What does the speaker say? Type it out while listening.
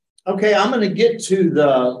Okay, I'm going to get to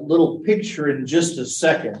the little picture in just a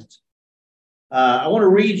second. I want to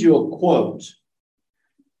read you a quote.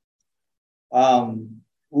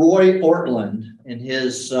 Roy Ortland, in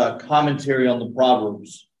his commentary on the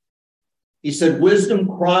Proverbs, he said, "Wisdom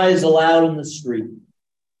cries aloud in the street.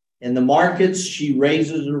 In the markets, she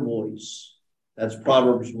raises her voice." That's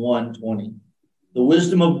Proverbs 1:20. "The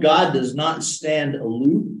wisdom of God does not stand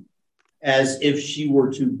aloof as if she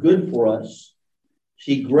were too good for us.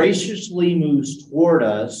 She graciously moves toward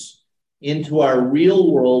us into our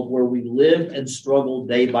real world where we live and struggle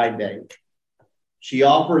day by day. She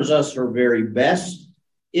offers us her very best,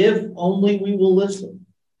 if only we will listen.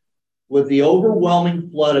 With the overwhelming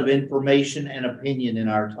flood of information and opinion in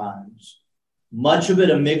our times, much of it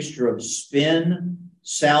a mixture of spin,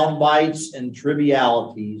 sound bites, and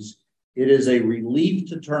trivialities, it is a relief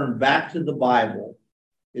to turn back to the Bible.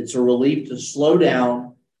 It's a relief to slow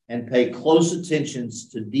down and pay close attention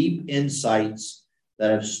to deep insights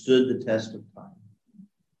that have stood the test of time."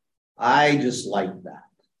 I just like that,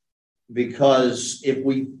 because if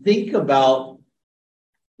we think about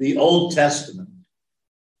the Old Testament,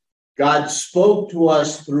 God spoke to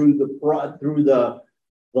us through the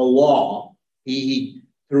law. He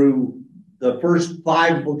through the first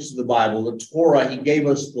 5 books of the Bible, the Torah, he gave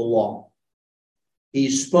us the law. He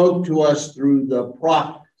spoke to us through the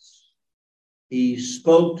prophets. He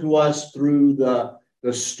spoke to us through the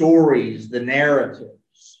stories, the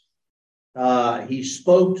narratives. He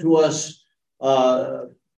spoke to us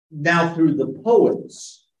now through the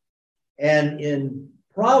poets. And in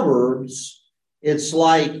Proverbs, it's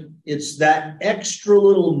like it's that extra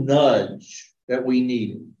little nudge that we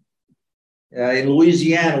needed. In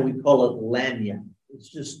Louisiana, we call it lagniappe. It's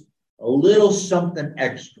just a little something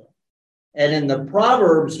extra. And in the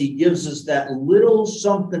Proverbs, he gives us that little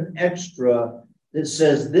something extra that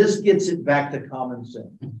says this gets it back to common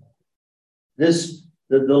sense.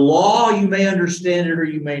 The law, you may understand it or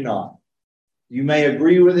you may not. You may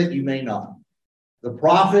agree with it, you may not. The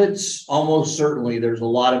prophets, almost certainly, there's a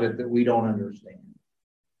lot of it that we don't understand.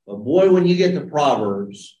 But boy, when you get to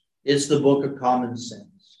Proverbs, it's the book of common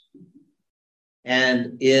sense.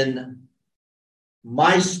 And in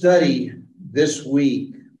my study this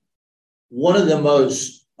week, one of the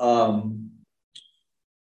most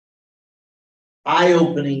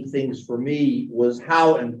eye-opening things for me was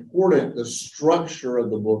how important the structure of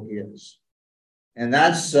the book is. And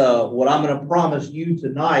that's what I'm going to promise you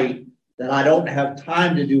tonight that I don't have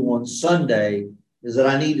time to do on Sunday, is that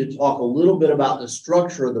I need to talk a little bit about the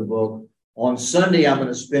structure of the book. On Sunday, I'm going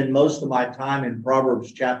to spend most of my time in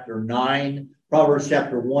Proverbs chapter 9, Proverbs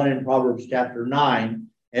chapter 1 and Proverbs chapter 9,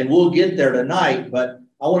 and we'll get there tonight, but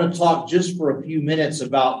I want to talk just for a few minutes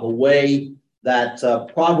about the way that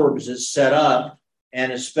Proverbs is set up,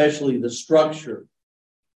 and especially the structure.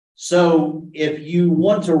 So if you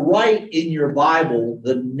want to write in your Bible,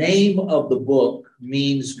 the name of the book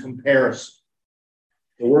means comparison.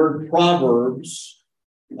 The word Proverbs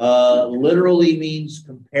literally means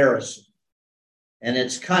comparison. And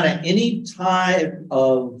it's kind of any type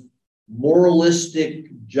of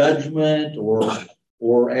moralistic judgment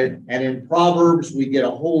and in Proverbs, we get a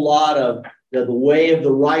whole lot of the way of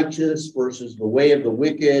the righteous versus the way of the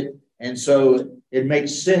wicked. And so it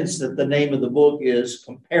makes sense that the name of the book is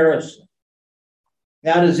Comparison.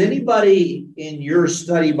 Now, does anybody in your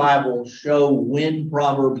study Bible show when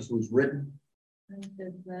Proverbs was written? It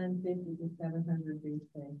says 950 to 700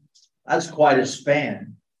 BC. That's quite a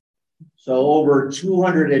span. So over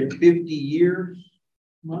 250 years.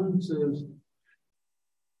 Mine says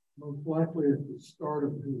most likely at the start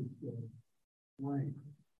of his reign.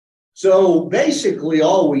 So basically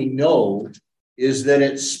all we know is that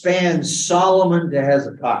it spans Solomon to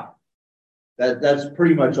Hezekiah. That's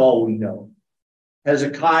pretty much all we know.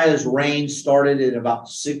 Hezekiah's reign started in about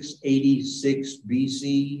 686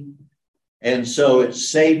 BC. And so it's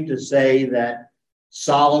safe to say that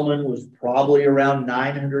Solomon was probably around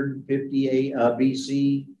 950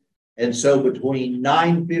 BC. And so between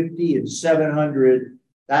 950 and 700,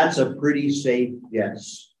 that's a pretty safe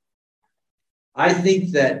guess. I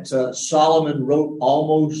think that Solomon wrote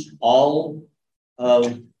almost all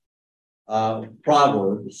of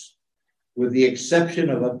Proverbs, with the exception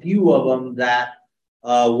of a few of them that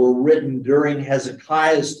were written during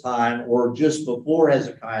Hezekiah's time or just before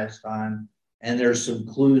Hezekiah's time. And there's some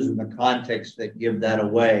clues in the context that give that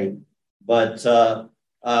away. But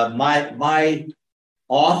my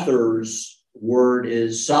author's word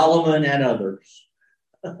is Solomon and others.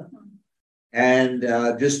 And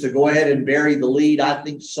just to go ahead and bury the lead, I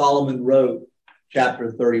think Solomon wrote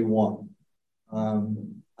chapter 31.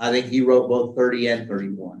 I think he wrote both 30 and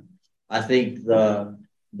 31. I think the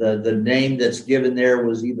the name that's given there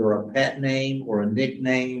was either a pet name or a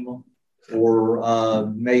nickname, or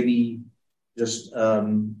maybe just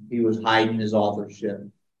he was hiding his authorship.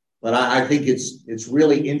 But I think it's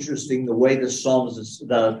really interesting the way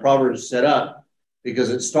the Proverbs is set up,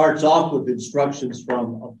 because it starts off with instructions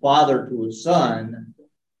from a father to a son,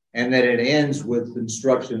 and then it ends with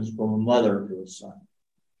instructions from a mother to a son.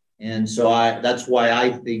 And so that's why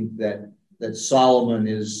I think that Solomon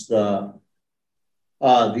is the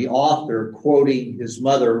author quoting his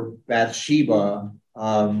mother Bathsheba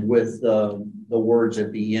with the words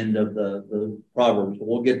at the end of the Proverbs.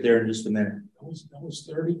 We'll get there in just a minute. That was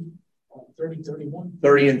 30, 31.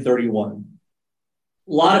 30 and 31.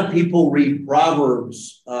 A lot of people read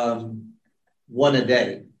Proverbs one a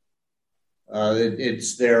day.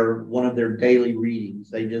 It's one of their daily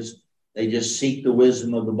readings. They just seek the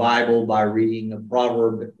wisdom of the Bible by reading a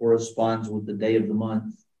proverb that corresponds with the day of the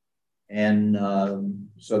month. And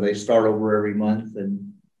so they start over every month.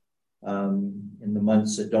 And in the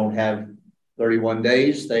months that don't have 31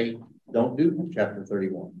 days, they don't do chapter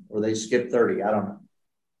 31, or they skip 30. I don't know.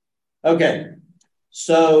 Okay,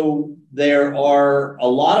 so there are a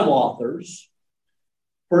lot of authors.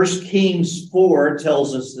 1 Kings 4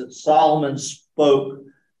 tells us that Solomon spoke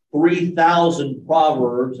 3,000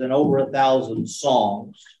 proverbs and over 1,000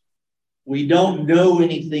 songs. We don't know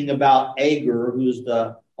anything about Agur, who's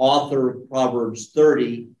the author of Proverbs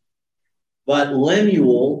 30, but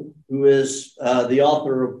Lemuel, who is the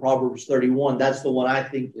author of Proverbs 31, that's the one I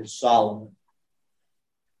think is Solomon.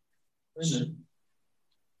 I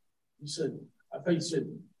thought you said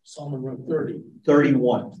Solomon wrote 30.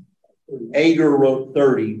 31. Agur wrote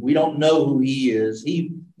 30. We don't know who he is.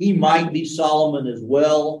 He might be Solomon as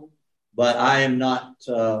well, but I am not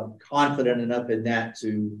confident enough in that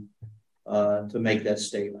to make that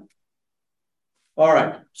statement. All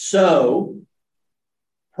right. So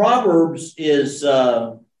Proverbs is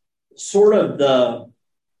sort of the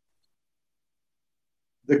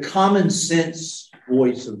common sense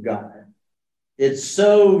voice of God. It's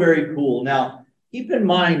so very cool. Now, keep in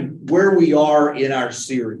mind where we are in our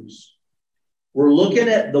series. We're looking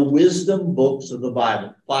at the wisdom books of the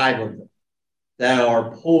Bible, 5 of them, that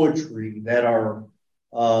are poetry, that are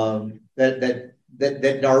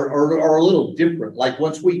that are a little different. Like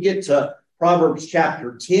once we get to Proverbs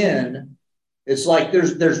chapter 10, it's like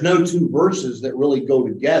there's no 2 verses that really go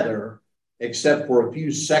together, except for a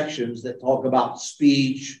few sections that talk about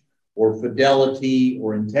speech or fidelity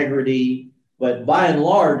or integrity. But by and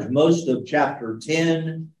large, most of chapter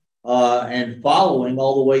 10 and following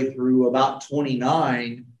all the way through about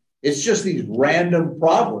 29, it's just these random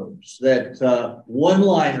proverbs that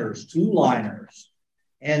one-liners, 2-liners.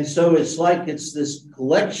 And so it's like it's this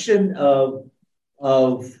collection of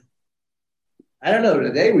I don't know,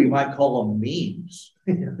 today we might call them memes.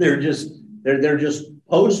 they're just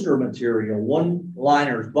poster material,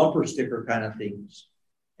 one-liners, bumper sticker kind of things.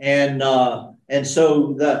 And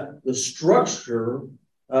so the structure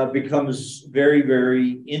becomes very,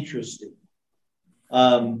 very interesting.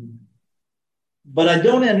 But I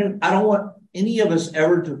don't want any of us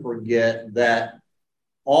ever to forget that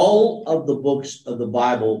all of the books of the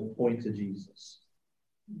Bible point to Jesus.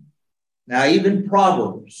 Now, even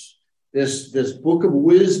Proverbs, this book of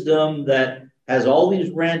wisdom that has all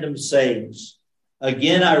these random sayings.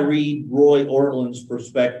 Again, I read Roy Ortland's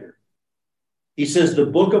perspective. He says the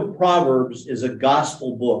book of Proverbs is a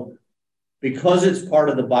gospel book because it's part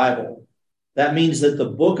of the Bible. That means that the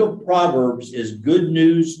book of Proverbs is good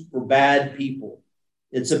news for bad people.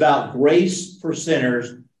 It's about grace for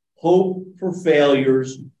sinners, hope for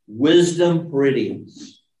failures, wisdom for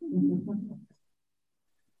idiots.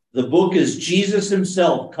 The book is Jesus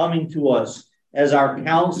himself coming to us as our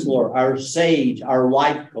counselor, our sage, our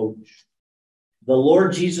life coach. The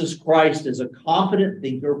Lord Jesus Christ is a competent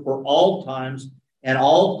thinker for all times and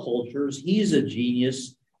all cultures. He's a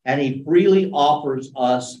genius, and he freely offers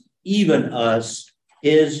us, even us,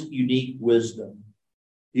 his unique wisdom.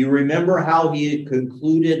 Do you remember how he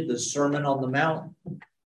concluded the Sermon on the Mount?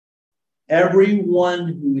 Everyone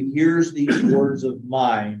who hears these words of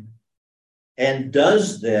mine and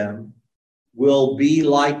does them will be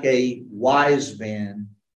like a wise man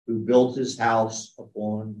who built his house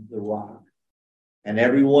upon the rock. And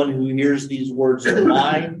everyone who hears these words of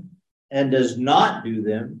mine and does not do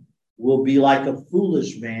them will be like a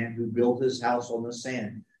foolish man who built his house on the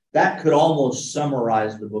sand. That could almost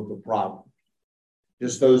summarize the book of Proverbs.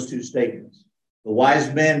 Just those 2 statements. The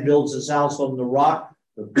wise man builds his house on the rock.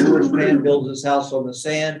 The foolish man builds his house on the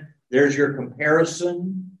sand. There's your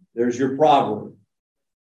comparison. There's your proverb.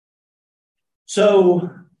 So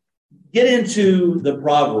get into the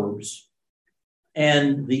Proverbs.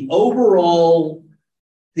 And the overall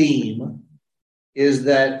theme is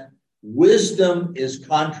that wisdom is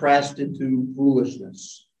contrasted to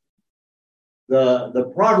foolishness.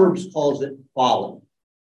 The Proverbs calls it folly.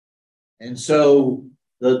 And so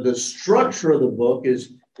the structure of the book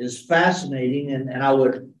is fascinating, and I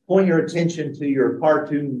would point your attention to your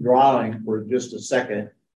cartoon drawing for just a second.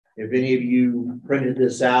 If any of you printed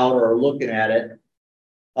this out or are looking at it,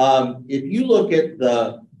 if you look at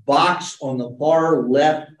the box on the far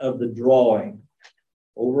left of the drawing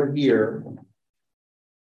over here,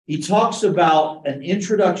 he talks about an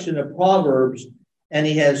introduction of Proverbs, and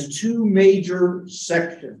he has two major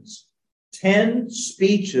sections: 10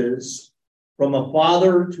 speeches from a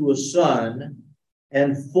father to a son,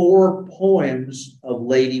 and 4 poems of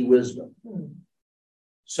Lady Wisdom.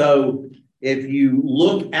 So if you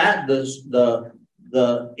look at this, the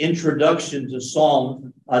introduction to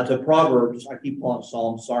Proverbs, I keep calling it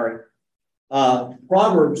Psalms, sorry.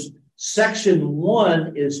 Proverbs, section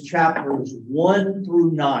 1 is chapters 1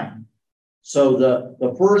 through 9. So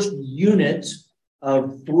the first unit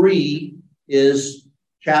of 3 is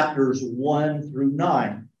chapters 1 through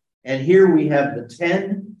 9. And here we have the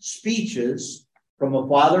 10 speeches from a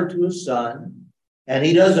father to a son, and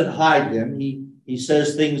he doesn't hide them. He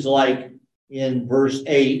says things like in verse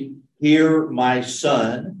 8, "Hear, my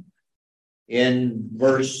son." In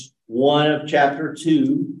verse 1 of chapter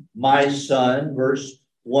 2, "My son." Verse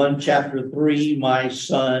 1, chapter 3, "My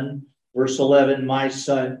son." Verse 11, "My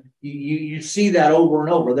son." You see that over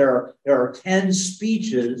and over. There are 10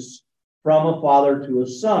 speeches from a father to a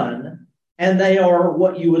son, and they are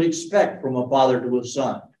what you would expect from a father to a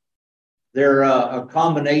son. They're a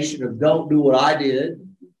combination of "don't do what I did,"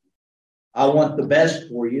 "I want the best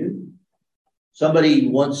for you." Somebody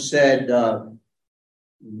once said,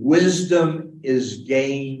 wisdom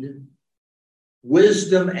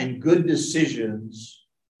and good decisions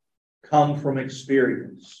come from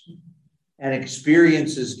experience, and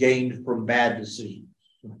experience is gained from bad decisions.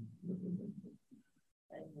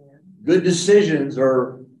 Good decisions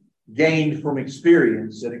are gained from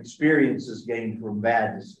experience, and experience is gained from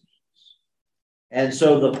bad decisions. And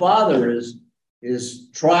so the father is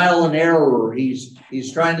trial and error.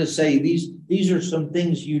 He's trying to say these are some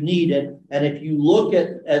things you need. And if you look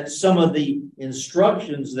at some of the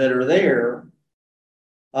instructions that are there,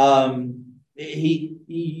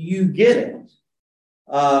 you get it.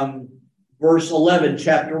 Verse 11,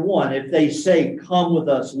 chapter 1, "If they say, 'Come with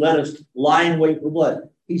us, let us lie in wait for blood.'"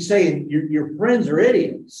 He's saying your friends are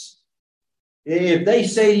idiots. If they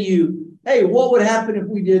say to you, "Hey, what would happen if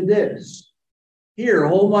we did this? Here,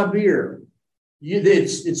 hold my beer."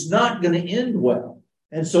 It's not going to end well.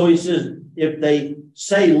 And so he says, if they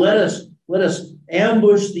say, let us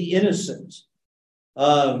ambush the innocent,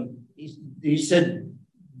 he said,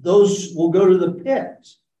 those will go to the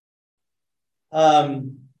pit.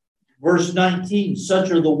 Verse 19, "Such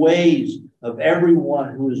are the ways of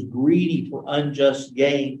everyone who is greedy for unjust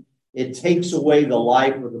gain. It takes away the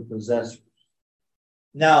life of the possessors."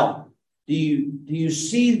 Now, do you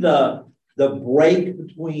see the break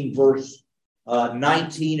between verse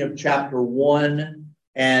 19 of chapter 1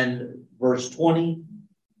 and verse 20?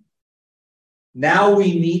 Now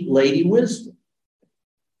we meet Lady Wisdom.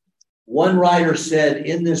 One writer said,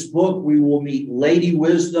 in this book we will meet Lady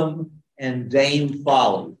Wisdom and Dame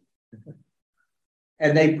Folly.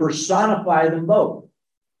 And they personify them both.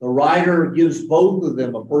 The writer gives both of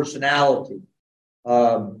them a personality.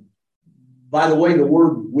 By the way, the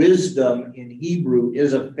word wisdom in Hebrew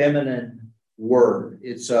is a feminine word.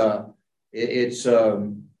 It's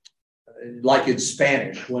like in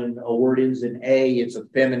Spanish, when a word ends in A, it's a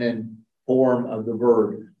feminine form of the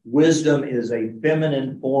verb. Wisdom is a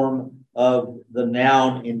feminine form of the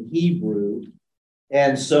noun in Hebrew.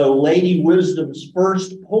 And so Lady Wisdom's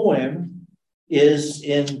first poem is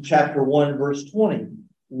in chapter 1, verse 20.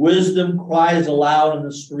 "Wisdom cries aloud in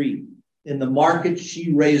the street. In the market,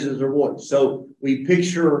 she raises her voice." So we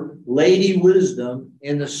picture Lady Wisdom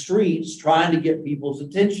in the streets trying to get people's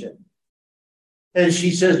attention. And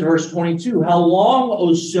she says to verse 22, "How long,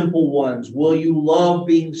 O simple ones, will you love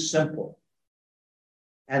being simple?"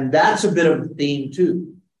 And that's a bit of a theme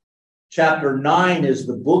too. Chapter 9 is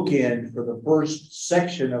the bookend for the first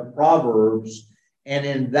section of Proverbs. And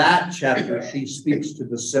in that chapter, she speaks to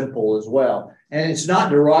the simple as well. And it's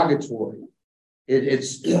not derogatory.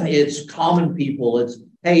 It's common people. It's,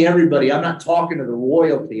 hey, everybody, I'm not talking to the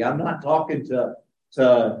royalty. I'm not talking to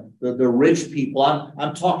the rich people.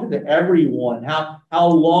 I'm talking to everyone. How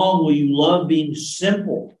long will you love being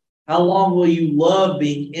simple? How long will you love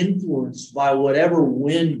being influenced by whatever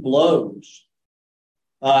wind blows?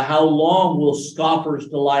 How long will scoffers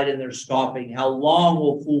delight in their scoffing? How long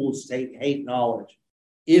will fools hate knowledge?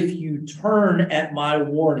 If you turn at my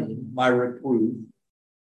warning, my reproof,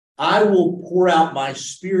 I will pour out my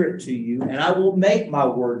spirit to you, and I will make my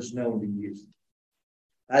words known to you.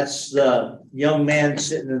 That's the young man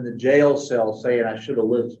sitting in the jail cell saying, I should have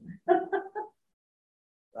listened.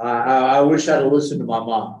 I wish I'd have listened to my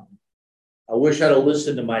mom. I wish I'd have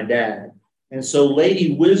listened to my dad. And so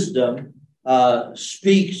Lady Wisdom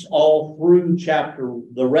speaks all through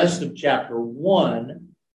the rest of chapter 1.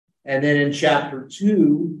 And then in chapter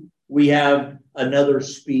 2, we have another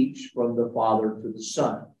speech from the Father to the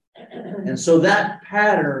Son. And so that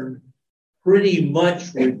pattern pretty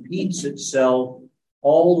much repeats itself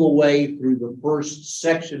all the way through the first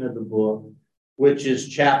section of the book, which is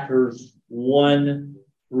chapters 1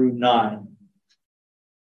 through 9.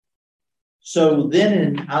 So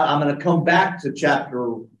then I'm going to come back to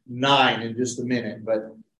chapter 9 in just a minute,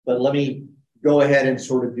 but let me go ahead and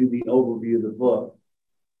sort of do the overview of the book.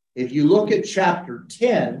 If you look at chapter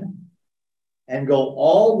 10 and go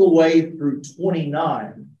all the way through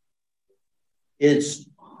 29, it's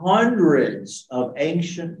hundreds of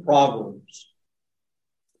ancient proverbs.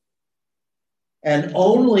 And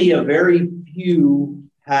only a very few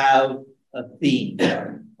have a theme.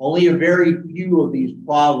 Only a very few of these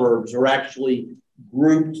proverbs are actually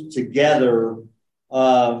grouped together.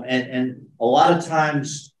 And a lot of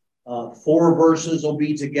times 4 verses will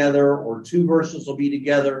be together or 2 verses will be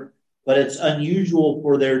together. But it's unusual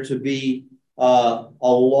for there to be a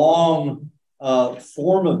long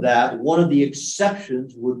form of that. One of the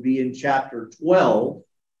exceptions would be in chapter 12,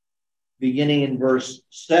 beginning in verse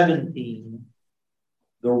 17.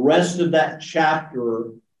 The rest of that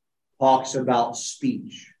chapter talks about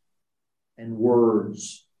speech and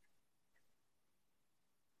words.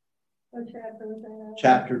 What chapter was that?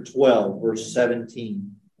 Chapter 12, verse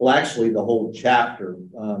 17. Well, actually, the whole chapter.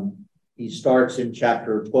 He starts in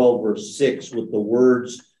chapter 12, verse 6 with the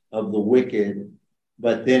words of the wicked.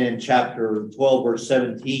 But then in chapter 12, verse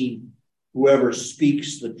 17, whoever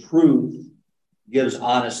speaks the truth gives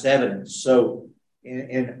honest evidence. So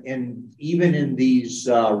and even in these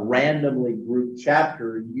randomly grouped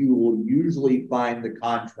chapters, you will usually find the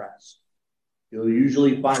contrast. You'll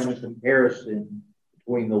usually find a comparison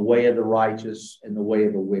between the way of the righteous and the way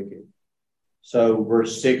of the wicked. So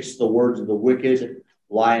verse 6, the words of the wicked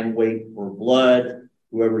lie in wait for blood.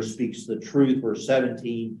 Whoever speaks the truth, verse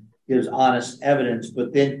 17, gives honest evidence.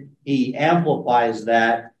 But then he amplifies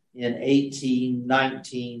that in 18,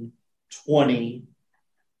 19, 20,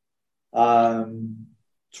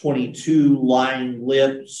 22, lying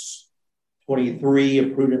lips, 23, a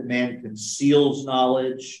prudent man conceals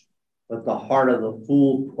knowledge, but the heart of the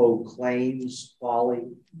fool proclaims folly.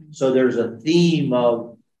 So there's a theme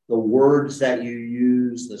of the words that you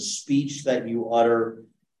use, the speech that you utter,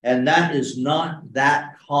 and that is not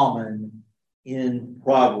that common in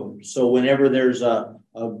Proverbs. So whenever there's a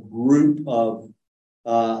group of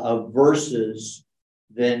verses,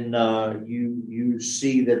 then you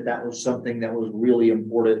see that was something that was really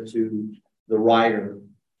important to the writer.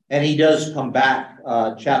 And he does come back,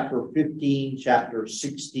 chapter 15, chapter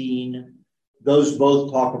 16. Those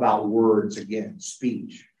both talk about words again,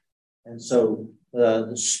 speech. And so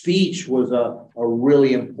the speech was a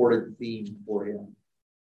really important theme for him.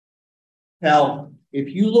 Now,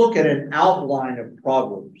 if you look at an outline of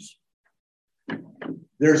Proverbs,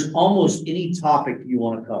 there's almost any topic you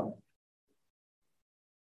want to cover.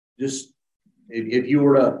 Just if you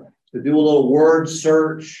were to do a little word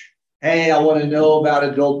search, hey, I want to know about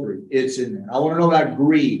adultery, it's in there. I want to know about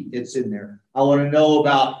greed, it's in there. I want to know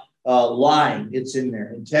about lying, it's in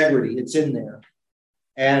there. Integrity, it's in there.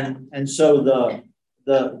 And so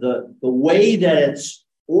the way that it's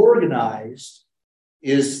organized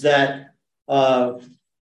is that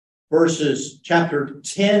verses chapter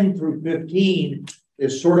 10 through 15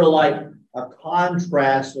 is sort of like a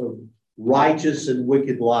contrast of righteous and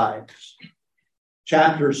wicked lives.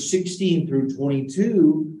 Chapters 16 through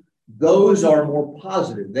 22, those are more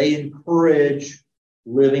positive. They encourage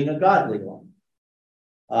living a godly life.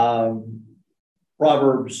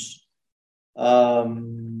 Proverbs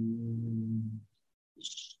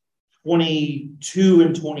 22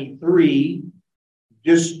 and 23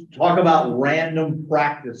 just talk about random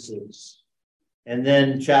practices. And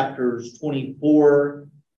then chapters 24,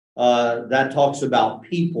 that talks about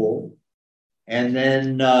people. And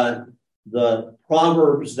then the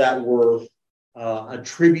Proverbs that were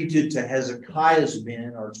attributed to Hezekiah's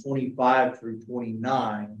men are 25 through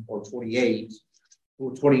 29 or 28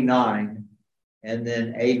 or 29. And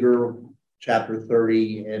then Agur, chapter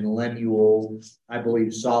 30, and Lemuel, I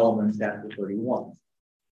believe Solomon, chapter 31.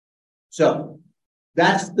 So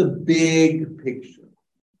that's the big picture.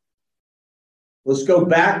 Let's go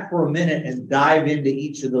back for a minute and dive into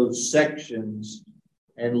each of those sections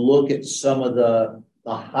and look at some of the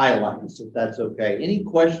highlights, if that's okay. Any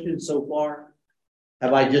questions so far?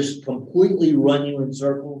 Have I just completely run you in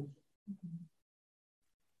circles?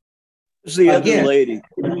 Who's the other lady?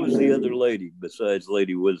 Who was the other lady besides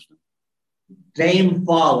Lady Wisdom? Dame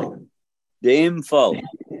Folly. Dame Folly.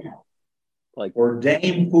 Or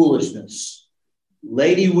Dame Foolishness.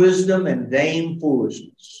 Lady Wisdom and Dame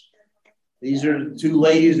Foolishness. These are the two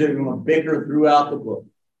ladies that are going to bicker throughout the book.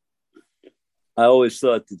 I always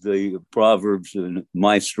thought that the Proverbs in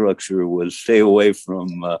my structure was stay away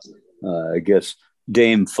from, I guess,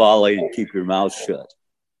 Dame Folly and keep your mouth shut.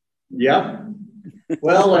 Yep.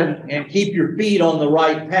 Well, and keep your feet on the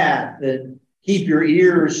right path and keep your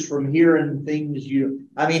ears from hearing things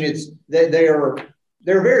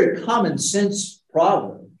they're very common sense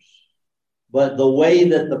proverbs, but the way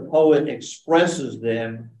that the poet expresses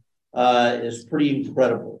them is pretty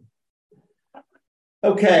incredible.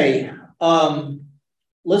 Okay,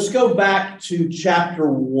 let's go back to chapter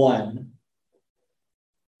 1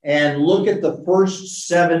 and look at the first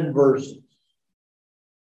 7 verses.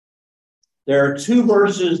 There are 2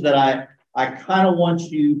 verses that I kind of want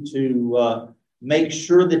you to make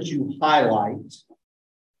sure that you highlight.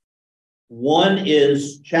 One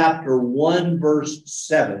is chapter 1, verse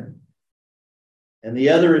 7, and the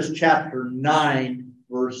other is chapter 9,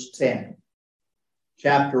 verse 10.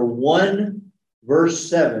 Chapter 1, verse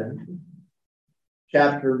 7,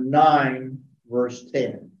 chapter 9, verse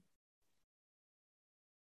 10.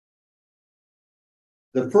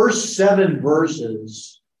 The first 7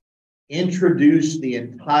 verses introduce the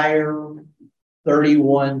entire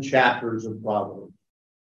 31 chapters of Proverbs.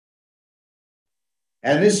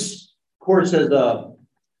 And this, of course,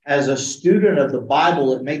 as a student of the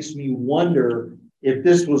Bible, it makes me wonder if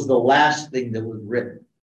this was the last thing that was written.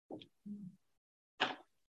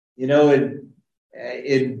 You know,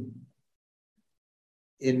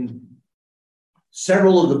 in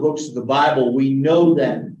several of the books of the Bible, we know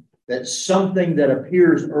that something that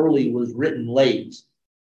appears early was written late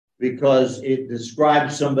because it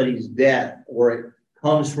describes somebody's death or it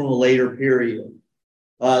comes from a later period.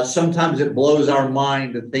 Sometimes it blows our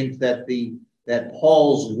mind to think that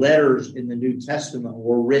Paul's letters in the New Testament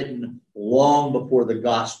were written long before the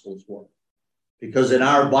Gospels were. Because in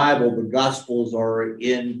our Bible, the Gospels are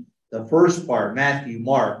in the first part, Matthew,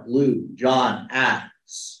 Mark, Luke, John,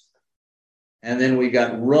 Acts. And then we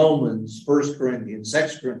got Romans, 1 Corinthians,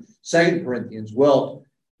 2 Corinthians. Well,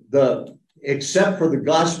 except for the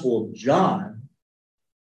Gospel of John,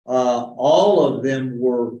 all of them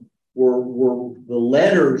were the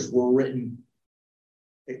letters were written.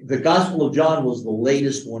 The Gospel of John was the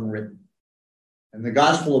latest one written. And the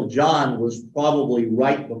Gospel of John was probably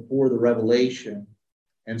right before the Revelation.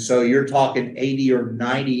 And so you're talking 80 or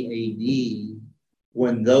 90 AD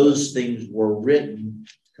when those things were written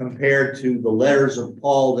compared to the letters of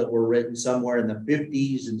Paul that were written somewhere in the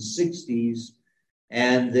 50s and 60s.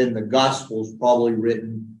 And then the Gospels probably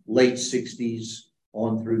written late 60s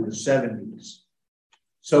on through the 70s.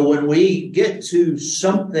 So when we get to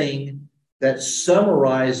something that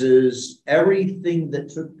summarizes everything that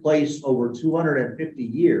took place over 250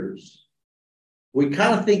 years, we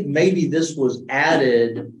kind of think maybe this was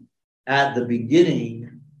added at the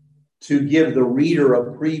beginning to give the reader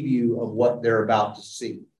a preview of what they're about to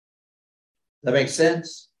see. Does that make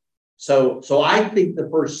sense? So I think the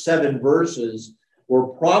first 7 verses were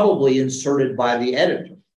probably inserted by the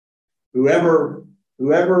editor. Whoever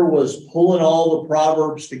was pulling all the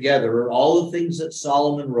Proverbs together, all the things that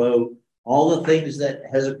Solomon wrote, all the things that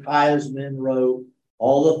Hezekiah's men wrote,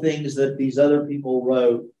 all the things that these other people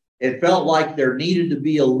wrote, it felt like there needed to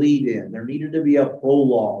be a lead-in. There needed to be a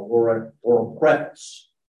prologue or a preface.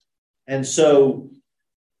 And so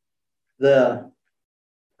the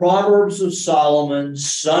Proverbs of Solomon,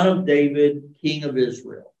 son of David, king of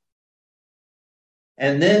Israel.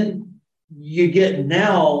 And then you get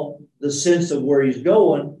now the sense of where he's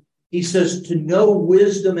going. He says to know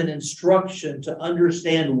wisdom and instruction, to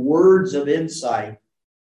understand words of insight,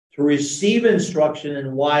 to receive instruction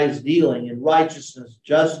in wise dealing, in righteousness,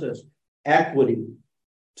 justice, equity,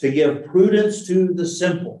 to give prudence to the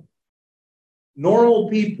simple. Normal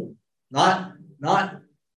people, not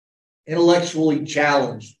intellectually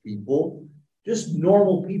challenged people, just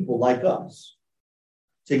normal people like us.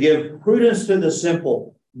 To give prudence to the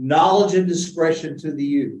simple, knowledge and discretion to the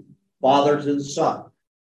youth, father to the son.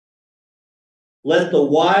 Let the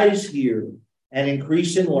wise hear and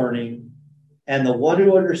increase in learning, and the one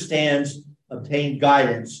who understands obtain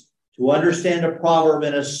guidance To understand a proverb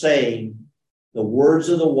and a saying, the words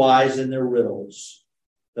of the wise and their riddles.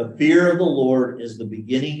 The fear of the Lord is the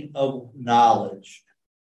beginning of knowledge.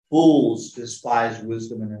 Fools despise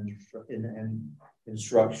wisdom and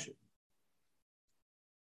instruction.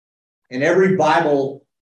 In every Bible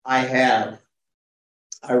I have,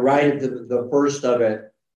 I write at the first of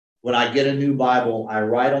it. When I get a new Bible, I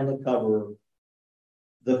write on the cover,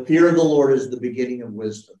 the fear of the Lord is the beginning of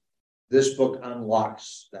wisdom. This book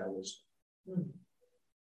unlocks that wisdom.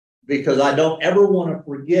 Because I don't ever want to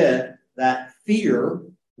forget that fear,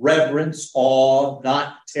 reverence, awe,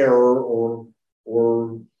 not terror or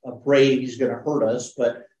afraid he's going to hurt us,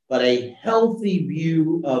 but a healthy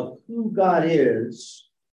view of who God is,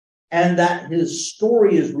 and that his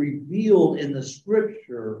story is revealed in the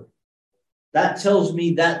scripture. That tells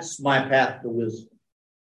me that's my path to wisdom.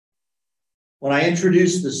 When I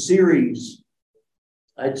introduced the series,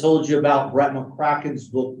 I told you about Brett McCracken's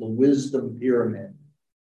book, The Wisdom Pyramid,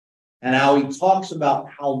 and how he talks about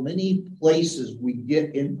how many places we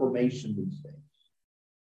get information these days.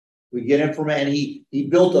 We get information, and he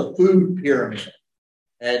built a food pyramid.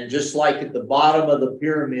 And just like at the bottom of the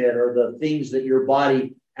pyramid are the things that your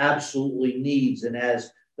body absolutely needs. And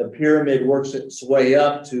as the pyramid works its way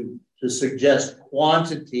up to suggest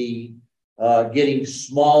quantity getting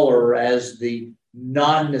smaller as the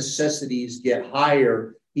non-necessities get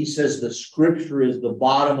higher, he says the scripture is the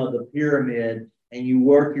bottom of the pyramid, and you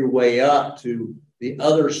work your way up to the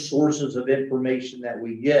other sources of information that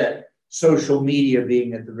we get, social media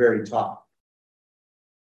being at the very top.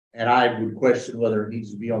 And I would question whether it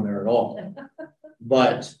needs to be on there at all.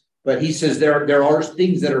 But he says there are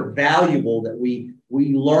things that are valuable that we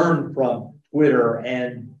learn from Twitter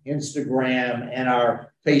and Instagram and our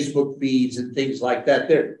Facebook feeds and things like that.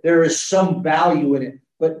 There is some value in it,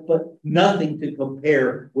 but nothing to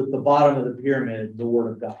compare with the bottom of the pyramid, the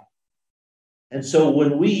Word of God. And so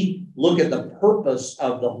when we look at the purpose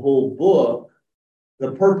of the whole book,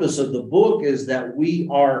 the purpose of the book is that we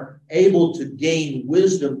are able to gain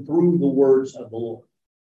wisdom through the words of the Lord.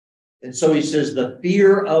 And so he says, the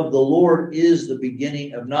fear of the Lord is the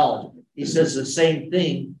beginning of knowledge. He says the same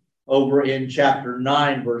thing over in chapter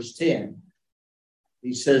 9, verse 10.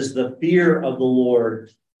 He says, the fear of the Lord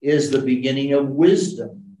is the beginning of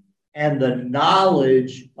wisdom, and the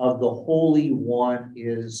knowledge of the Holy One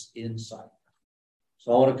is insight.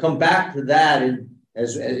 So I want to come back to that in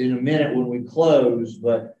a minute when we close,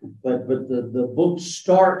 but the book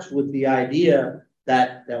starts with the idea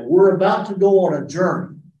that we're about to go on a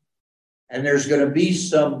journey, and there's going to be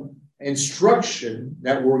some instruction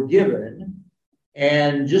that we're given.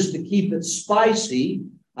 And just to keep it spicy,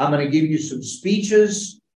 I'm going to give you some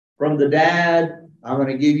speeches from the dad. I'm going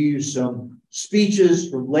to give you some speeches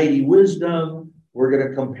from Lady Wisdom. We're going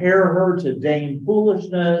to compare her to Dame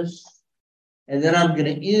Foolishness. And then I'm going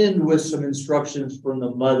to end with some instructions from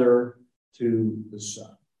the mother to the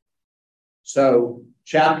son. So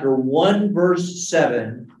chapter 1, verse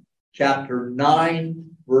 7, chapter 9,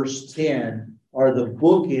 verse 10 are the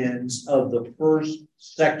bookends of the first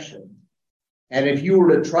section. And if you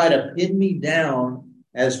were to try to pin me down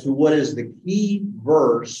as to what is the key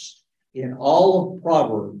verse in all of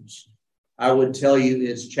Proverbs, I would tell you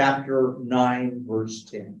it's chapter 9, verse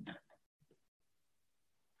 10.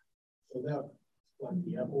 So that, like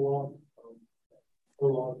the epilogue?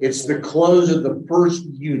 It's the close of the first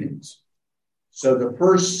unit. So the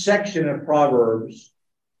first section of Proverbs,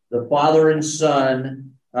 the father and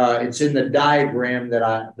son, it's in the diagram that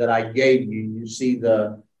I gave you. You see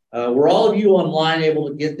were all of you online able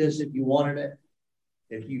to get this if you wanted it?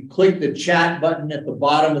 If you click the chat button at the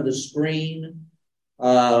bottom of the screen,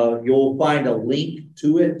 you'll find a link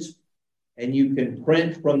to it, and you can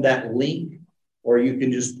print from that link, or you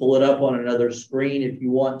can just pull it up on another screen if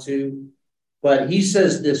you want to. But he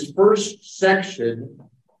says this first section,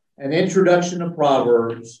 an introduction to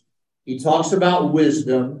Proverbs, he talks about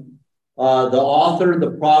wisdom. The author of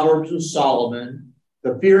the Proverbs of Solomon.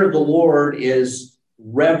 The fear of the Lord is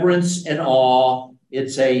reverence and awe.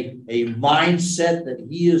 It's a mindset that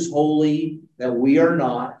he is holy, that we are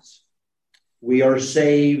not. We are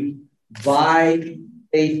saved by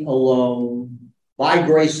faith alone, by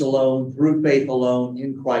grace alone, through faith alone,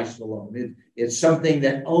 in Christ alone. It's something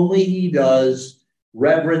that only he does.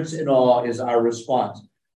 Reverence and awe is our response.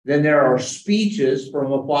 Then there are speeches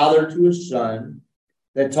from a father to a son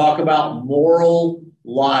that talk about moral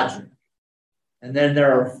logic. And then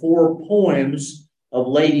there are 4 poems of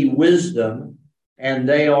Lady Wisdom, and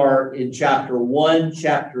they are in chapter 1,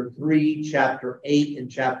 chapter 3, chapter 8,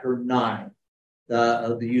 and chapter 9.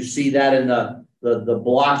 You see that in the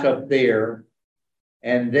block up there.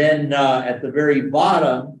 And then at the very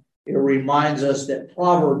bottom, it reminds us that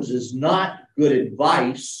Proverbs is not good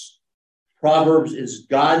advice. Proverbs is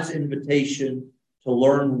God's invitation to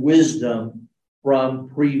learn wisdom from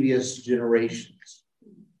previous generations.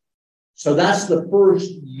 So that's the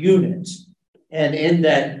first unit. And in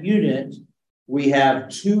that unit, we have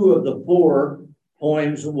 2 of the 4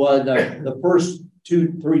 poems. The first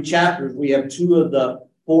 3 chapters, we have 2 of the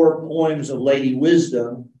 4 poems of Lady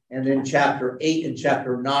Wisdom. And then chapter 8 and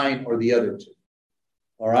chapter 9 are the other 2.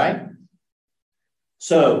 All right?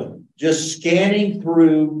 So just scanning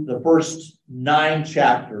through the first 9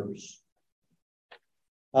 chapters.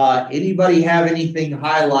 Anybody have anything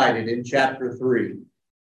highlighted in chapter 3?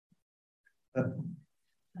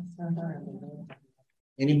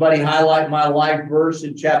 Anybody highlight my life verse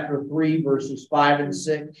in chapter 3, verses 5 and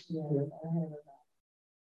 6?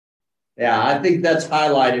 Yeah, I think that's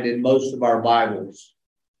highlighted in most of our Bibles.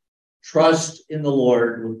 Trust in the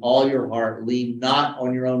Lord with all your heart. Lean not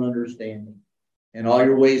on your own understanding. In all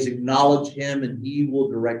your ways acknowledge him, and he will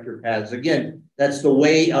direct your paths. Again, that's the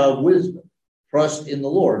way of wisdom. Trust in the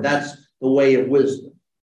Lord. That's the way of wisdom.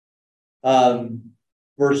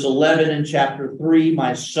 Verse 11 in chapter 3,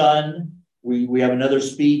 my son, we have another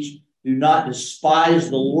speech. Do not despise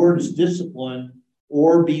the Lord's discipline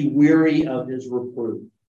or be weary of his reproof.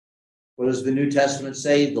 What does the New Testament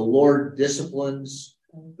say? The Lord disciplines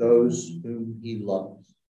those whom he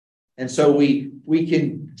loves. And so we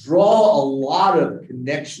can draw a lot of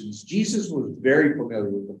connections. Jesus was very familiar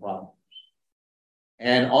with the Proverbs.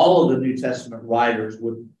 And all of the New Testament writers,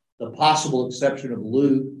 with the possible exception of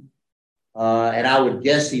Luke, and I would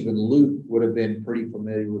guess even Luke would have been pretty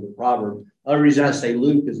familiar with the Proverbs. The only reason I say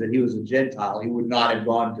Luke is that he was a Gentile. He would not have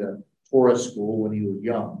gone to Torah school when he was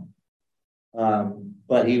young.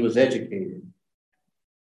 But he was educated.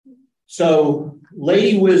 So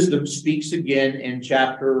Lady Wisdom speaks again in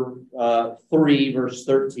chapter 3, verse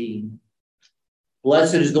 13.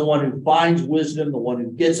 Blessed is the one who finds wisdom, the one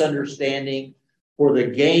who gets understanding, for the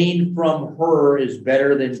gain from her is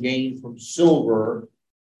better than gain from silver.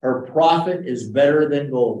 Her profit is better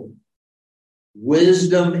than gold.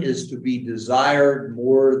 Wisdom is to be desired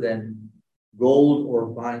more than gold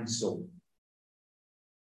or fine silver.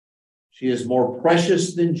 She is more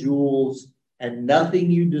precious than jewels, and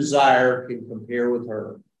nothing you desire can compare with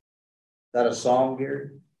her. Is that a song,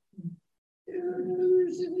 Gary?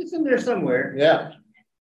 It's in there somewhere. Yeah.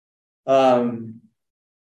 And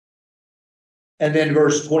then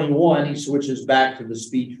verse 21, he switches back to the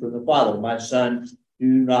speech from the father. My son, do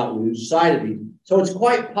not lose sight of me. So it's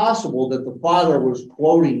quite possible that the father was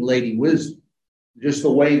quoting Lady Wisdom. Just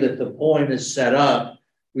the way that the poem is set up,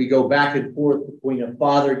 we go back and forth between a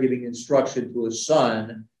father giving instruction to a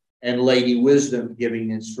son and Lady Wisdom giving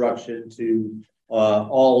instruction to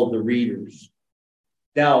all of the readers.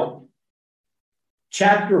 Now,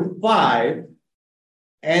 chapter 5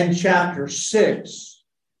 and chapter 6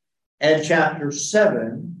 and chapter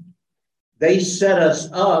 7, they set us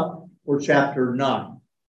up for chapter 9.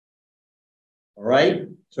 All right?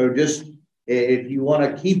 So just if you want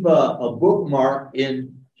to keep a bookmark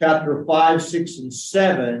in chapter 5, 6, and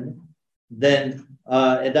 7, then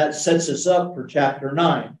that sets us up for chapter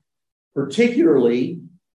 9. Particularly,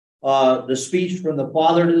 the speech from the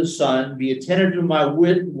father to the son, be attentive to my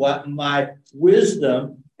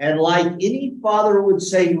wisdom, and like any father would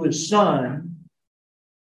say to his son,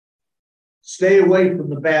 stay away from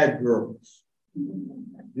the bad girls.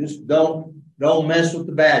 Just don't mess with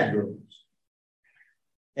the bad girls.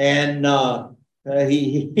 And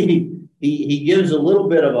he gives a little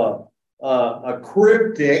bit of a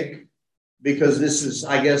cryptic, because this is,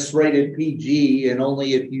 I guess, rated PG, and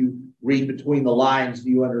only if you read between the lines do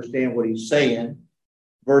you understand what he's saying.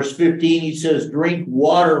 Verse 15, he says, drink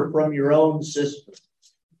water from your own cistern.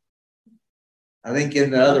 I think in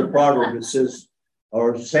the other proverb it says,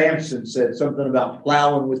 or Samson said something about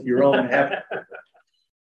plowing with your own heifer.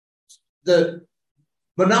 The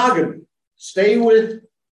monogamy, stay with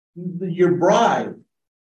your bride.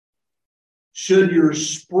 Should your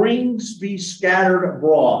springs be scattered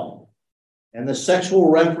abroad? And the sexual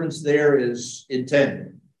reference there is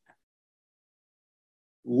intended.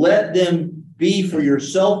 Let them be for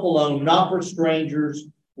yourself alone, not for strangers.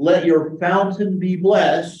 Let your fountain be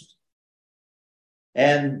blessed.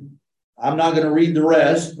 And I'm not going to read the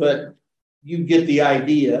rest, but you get the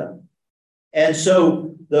idea. And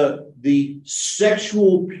so the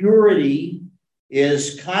sexual purity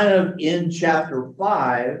is kind of in chapter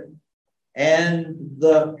 5. And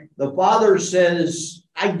the father says,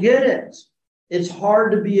 I get it. It's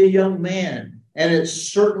hard to be a young man. And it's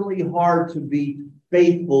certainly hard to be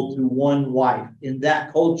faithful to one wife. In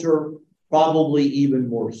that culture, probably even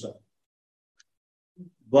more so.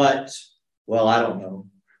 But, well, I don't know.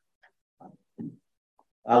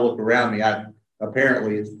 I look around me.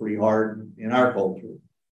 Apparently it's pretty hard in our culture.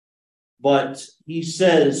 But he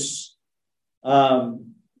says, guard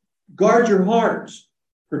your heart,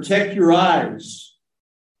 protect your eyes.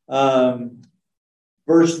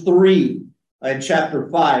 Verse 3 in chapter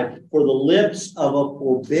 5, for the lips of a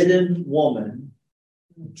forbidden woman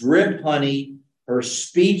drip honey, her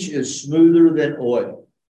speech is smoother than oil.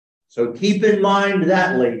 So keep in mind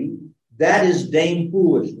that, lady, that is Dame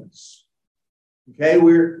Foolishness. Okay,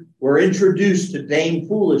 we're introduced to Dame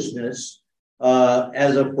Foolishness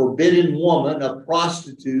as a forbidden woman, a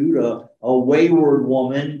prostitute, a wayward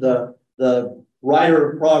woman. The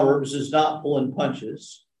writer of Proverbs is not pulling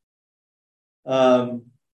punches.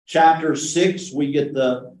 Chapter 6, we get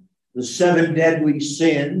the 7 deadly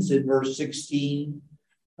sins in verse 16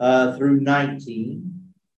 through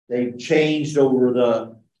 19. They've changed over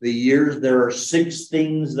the years. There are 6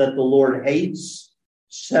 things that the Lord hates,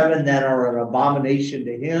 7 that are an abomination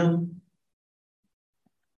to him.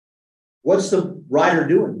 What's the writer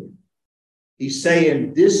doing here? He's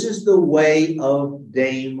saying this is the way of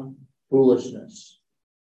Dame Foolishness.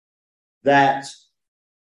 That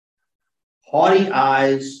haughty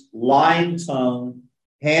eyes, lying tongue,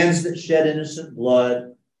 hands that shed innocent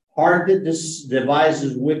blood, heart that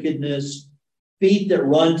devises wickedness, feet that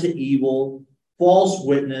run to evil, false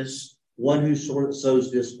witness, one who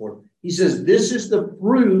sows discord. He says this is the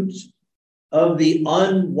fruit of the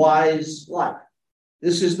unwise life.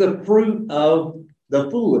 This is the fruit of the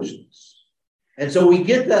foolishness. And so we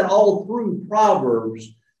get that all through Proverbs,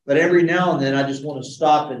 but every now and then I just want to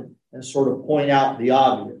stop and sort of point out the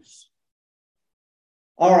obvious.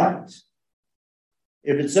 All right.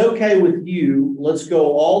 If it's okay with you, let's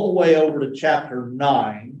go all the way over to chapter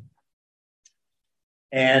 9.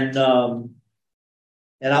 And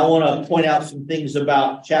I want to point out some things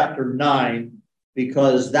about chapter 9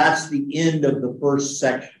 because that's the end of the first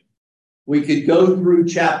section. We could go through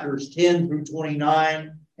chapters 10 through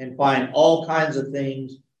 29 and find all kinds of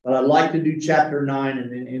things, but I'd like to do chapter 9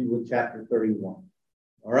 and then end with chapter 31.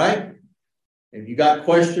 All right? If you got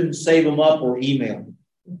questions, save them up or email them.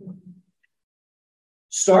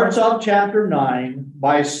 Starts off chapter 9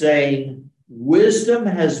 by saying, wisdom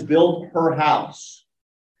has built her house.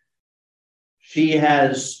 She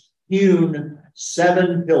has hewn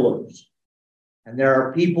 7 pillars. And there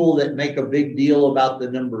are people that make a big deal about the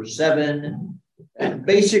number 7. And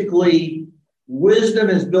basically, wisdom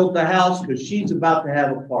has built the house because she's about to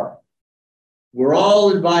have a party. We're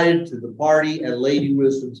all invited to the party at Lady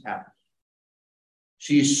Wisdom's house.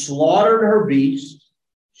 She's slaughtered her beast.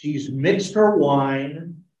 She's mixed her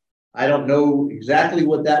wine. I don't know exactly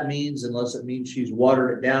what that means unless it means she's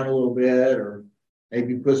watered it down a little bit or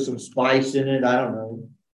maybe put some spice in it. I don't know.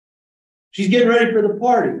 She's getting ready for the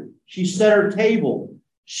party. She set her table.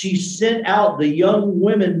 She sent out the young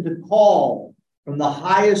women to call from the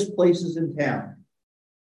highest places in town.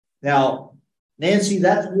 Now, Nancy,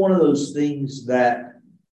 that's one of those things that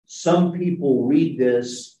some people read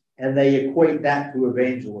this and they equate that to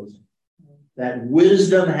evangelism. That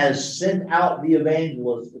wisdom has sent out the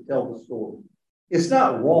evangelist to tell the story. It's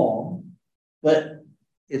not wrong, but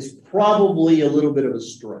it's probably a little bit of a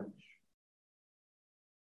stretch.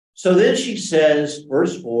 So then she says,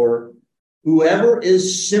 verse 4, whoever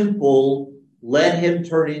is simple, let him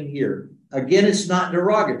turn in here. Again, it's not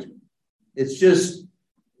derogatory. It's just,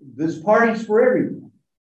 this party's for everyone.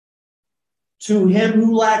 To him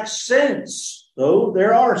who lacks sense, though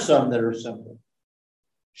there are some that are simple.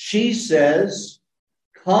 She says,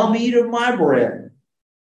 come eat of my bread,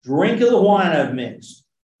 drink of the wine I've mixed,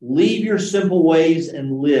 leave your simple ways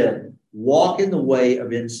and live, walk in the way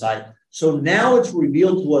of insight. So now it's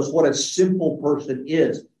revealed to us what a simple person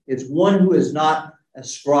is. It's one who is not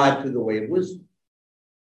ascribed to the way of wisdom.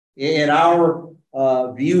 In our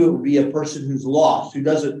view, it would be a person who's lost, who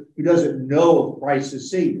doesn't know of Christ as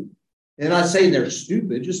Savior. They're not saying they're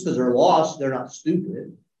stupid. Just because they're lost, they're not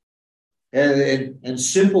stupid. And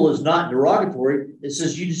simple is not derogatory. It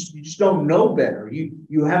says you just don't know better.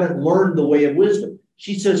 You haven't learned the way of wisdom.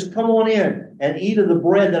 She says, come on in and eat of the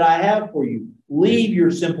bread that I have for you. Leave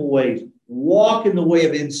your simple ways. Walk in the way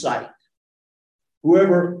of insight.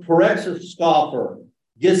 Whoever corrects a scoffer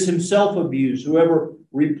gets himself abused. Whoever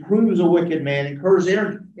reproves a wicked man incurs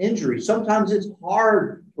injury. Sometimes it's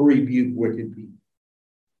hard to rebuke wicked people.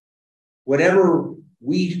 Whenever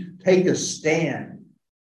we take a stand,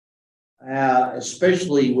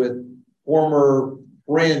 especially with former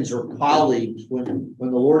friends or colleagues, when the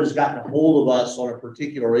Lord has gotten a hold of us on a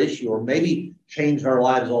particular issue or maybe changed our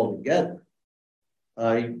lives altogether,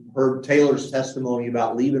 I heard Taylor's testimony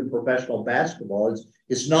about leaving professional basketball.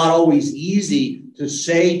 It's not always easy to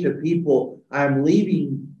say to people, I'm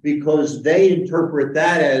leaving, because they interpret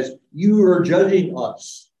that as you are judging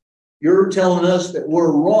us. You're telling us that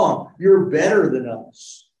we're wrong. You're better than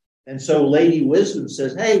us. And so Lady Wisdom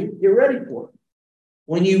says, hey, get ready for it.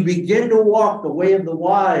 When you begin to walk the way of the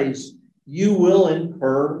wise, you will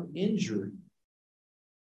incur injury.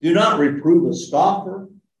 Do not reprove a scoffer.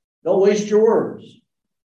 Don't waste your words.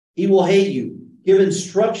 He will hate you. Give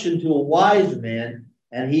instruction to a wise man,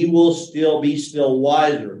 and he will be still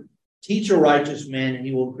wiser. Teach a righteous man, and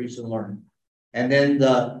he will increase in learning. And then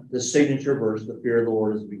the signature verse, the fear of the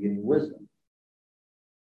Lord is the beginning of wisdom.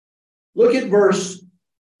 Look at verse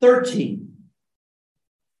 13.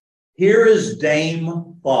 Here is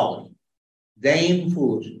Dame Folly, Dame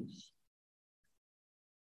Foolishness.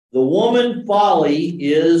 The woman Folly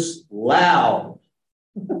is loud.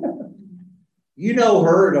 You know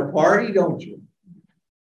her at a party, don't you?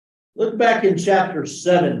 Look back in chapter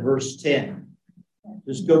 7, verse 10.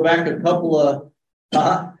 Just go back a couple of...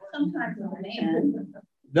 Sometimes a man.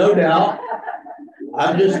 No doubt.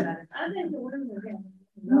 I'm just... I think the women are getting...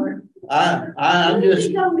 I'm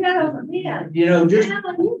just... Don't get over men. You know,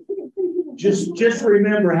 just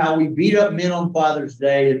remember how we beat up men on Father's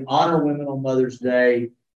Day and honor women on Mother's Day.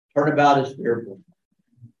 Turnabout is fearful.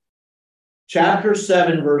 Chapter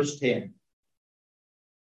 7, verse 10.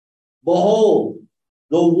 Behold,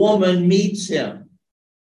 the woman meets him.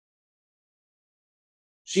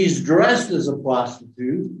 She's dressed as a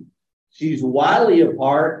prostitute. She's wily of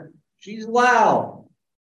heart. She's loud.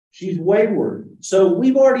 She's wayward. So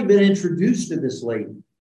we've already been introduced to this lady.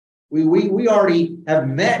 We already have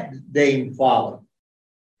met Dame Folly.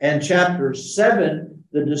 And chapter 7,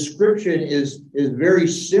 the description is very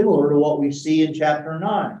similar to what we see in chapter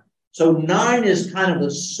 9. So 9 is kind of a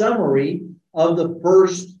summary of the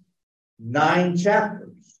first 9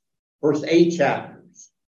 chapters, first 8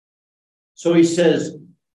 chapters. So he says,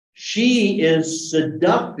 she is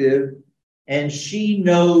seductive and she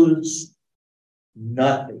knows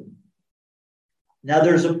nothing. Now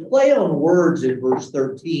there's a play on words in verse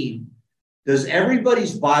 13. Does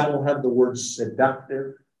everybody's Bible have the word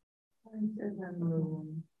seductive?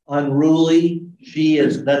 Unruly. She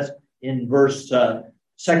is, that's in verse,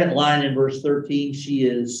 second line in verse 13. She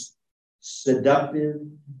is seductive.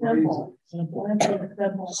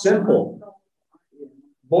 Simple.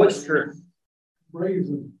 Boisterous.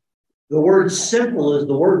 Brazen. The word simple is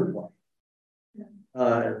the word play.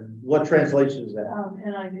 What translation is that?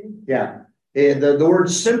 NIV. Yeah. The word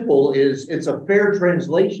simple it's a fair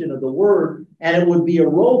translation of the word, and it would be a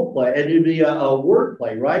role play, and it would be a word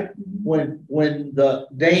play, right? When the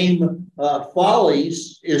Dame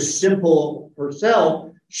Follies is simple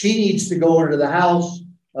herself, she needs to go into the house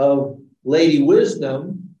of Lady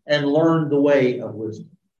Wisdom and learn the way of wisdom.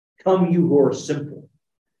 Come you who are simple.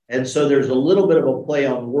 And so there's a little bit of a play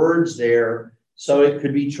on words there. So it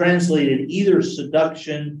could be translated either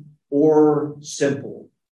seduction or simple.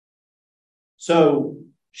 So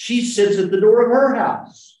she sits at the door of her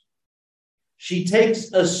house. She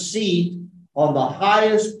takes a seat on the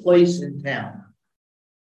highest place in town.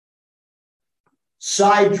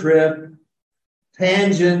 Side trip,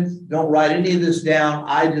 tangent, don't write any of this down.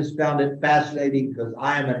 I just found it fascinating because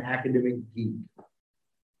I am an academic geek.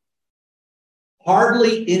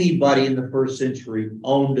 Hardly anybody in the first century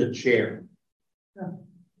owned a chair.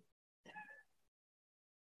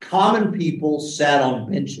 Common people sat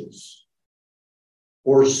on benches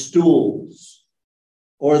or stools,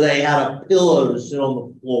 or they had a pillow to sit on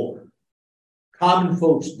the floor. Common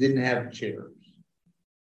folks didn't have chairs.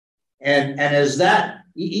 And as that,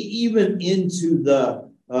 even into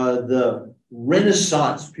the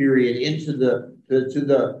Renaissance period, into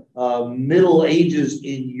the Middle Ages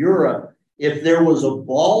in Europe, if there was a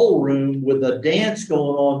ballroom with a dance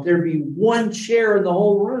going on, there'd be one chair in the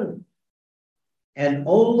whole room. And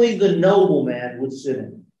only the nobleman would sit in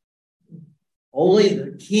it. Only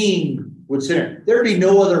the king would sit in it. There'd be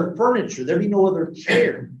no other furniture. There'd be no other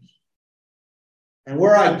chairs. And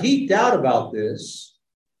where I geeked out about this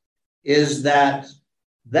is that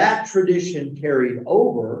tradition carried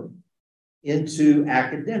over into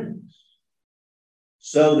academics.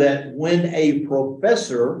 So that when a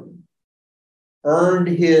professor earned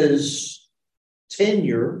his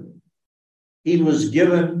tenure, he was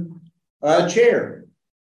given a chair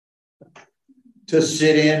to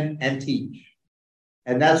sit in and teach.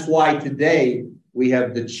 And that's why today we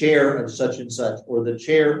have the chair of such and such, or the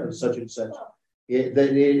chair of such and such.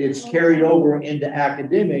 It's carried over into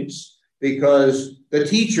academics because the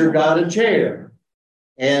teacher got a chair.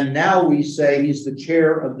 And now we say he's the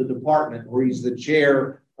chair of the department, or he's the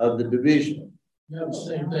chair of the division. You have the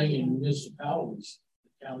same thing in municipalities,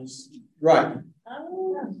 counties. Right.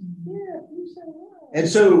 Oh, yeah, you said what? And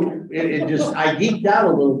so it just, I geeked out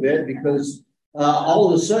a little bit because all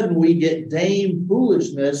of a sudden we get Dame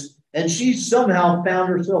Foolishness, and she somehow found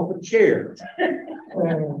herself a chair.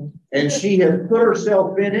 And she has put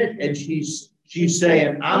herself in it, and she's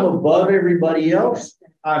saying, I'm above everybody else.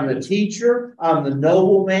 I'm the teacher. I'm the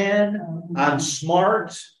nobleman. I'm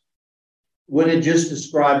smart. When it just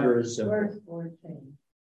described her as simple. Word for change.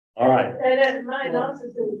 All right. And mine also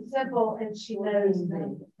says simple, and she knows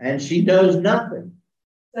me. And she knows nothing,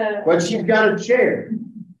 So, but she's got a chair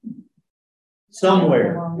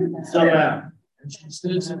somewhere, somehow. And she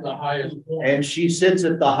sits at the highest point. And she sits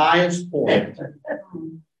at the highest point.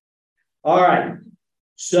 All right.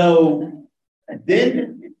 So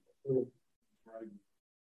then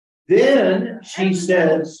she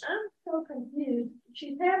says, I'm so confused.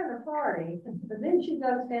 She's having a party, but then she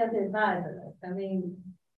goes down to advisor us. I mean,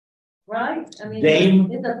 right? I mean,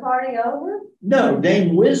 Dame- is the party over? no,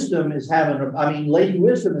 Dame Wisdom is Lady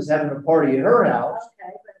Wisdom is having a party at her house.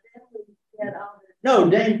 Okay, but then we get all this, No,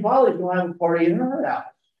 Dame Polly's going to have a party in her house.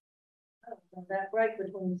 that break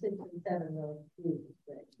between 6 and 7 will be.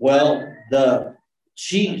 Well,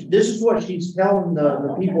 this is what she's telling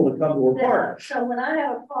the people to come to her party. So when I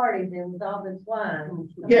have a party, then with all this wine,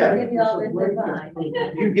 I'm Yeah. gonna give you all this advice.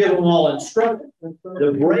 You give them all instructions.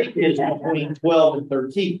 The break is between 12 and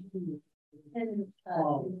 13. And,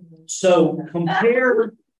 So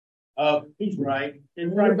compare, he's right.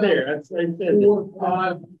 It's right there. That's what I said. 4,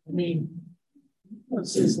 5, I mean,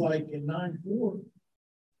 it's just like in 9:4.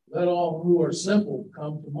 Let all who are simple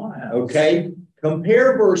come to my house. Okay.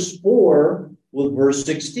 Compare verse 4 with verse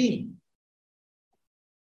 16.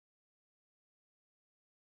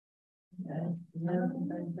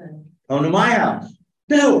 Come to my house.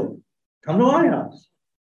 No. Come to my house.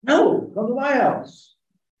 No. Come to my house.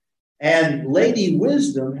 And Lady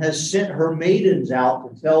Wisdom has sent her maidens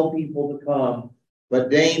out to tell people to come. But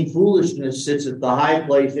Dame Foolishness sits at the high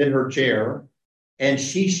place in her chair, and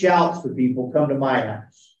she shouts to people, come to my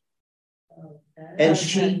house. And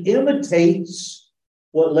she imitates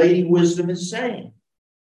what Lady Wisdom is saying.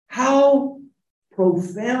 How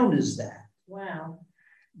profound is that? Wow.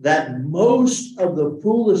 That most of the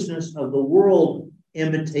foolishness of the world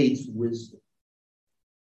imitates wisdom.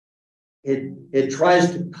 It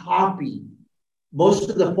tries to copy most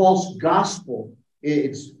of the false gospel.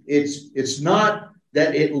 It's not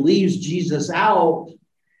that it leaves Jesus out.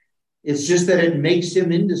 It's just that it makes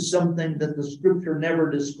him into something that the scripture never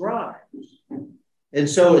describes. And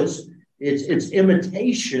so it's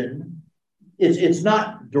imitation. It's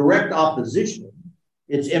not direct opposition.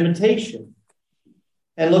 It's imitation.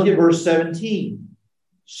 And look at verse 17.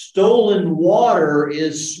 Stolen water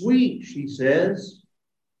is sweet, she says.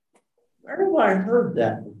 Where have I heard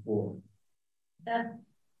that before?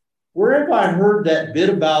 Where have I heard that bit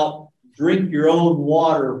about drink your own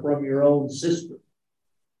water from your own cistern?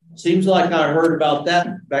 Seems like I heard about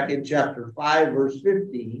that back in chapter 5, verse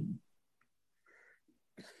 15.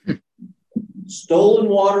 Stolen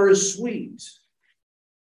water is sweet,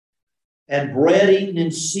 and bread eaten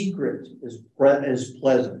in secret is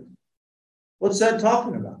pleasant. What's that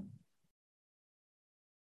talking about?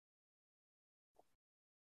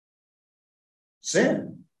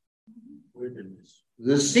 Sin. Wickedness.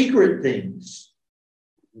 The secret things.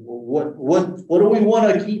 What do we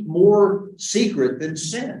want to keep more secret than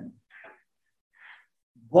sin?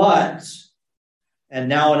 But, and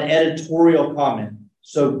now an editorial comment.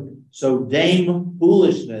 So Dame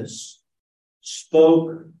Foolishness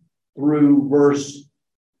spoke through verse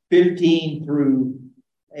 15 through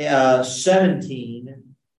 17,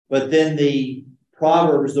 but then the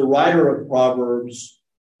writer of Proverbs,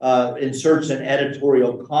 inserts an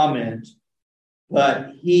editorial comment,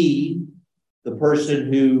 but he, the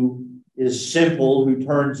person who is simple, who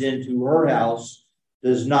turns into her house,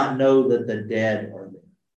 does not know that the dead are there.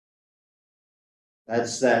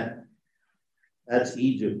 That's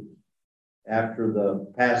Egypt after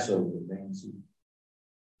the Passover, Nancy.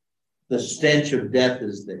 The stench of death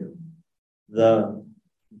is there.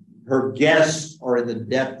 Her guests are in the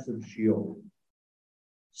depths of Sheol.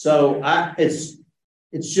 So it's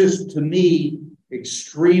just, to me,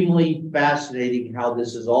 extremely fascinating how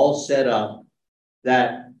this is all set up.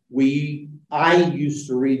 That I used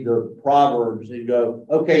to read the Proverbs and go,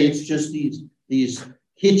 okay, it's just these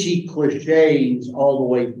kitschy cliches all the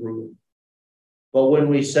way through it. But when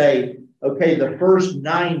we say, okay, the first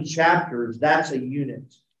 9 chapters, that's a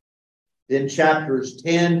unit. Then chapters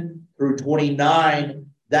 10 through 29,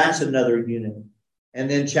 that's another unit. And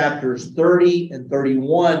then chapters 30 and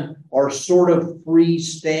 31 are sort of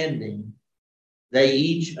freestanding. They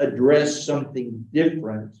each address something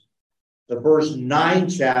different. The first 9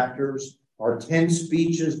 chapters are 10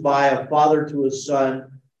 speeches by a father to a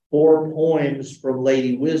son, 4 poems from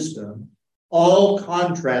Lady Wisdom, all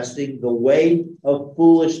contrasting the way of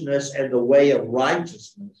foolishness and the way of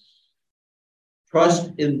righteousness.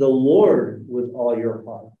 Trust in the Lord with all your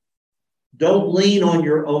heart. Don't lean on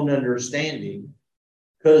your own understanding,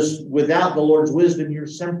 because without the Lord's wisdom, you're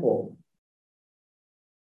simple.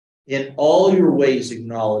 In all your ways,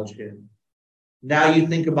 acknowledge him. Now you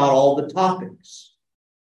think about all the topics: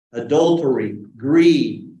 adultery,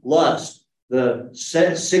 greed, lust, the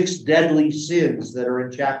 6 deadly sins that are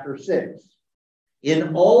in chapter 6.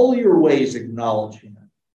 In all your ways, acknowledge him,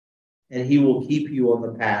 and he will keep you on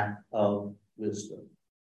the path of wisdom.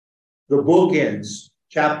 The book ends,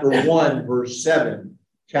 chapter 1, verse 7,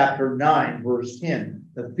 chapter 9, verse 10.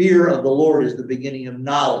 The fear of the Lord is the beginning of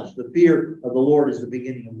knowledge. The fear of the Lord is the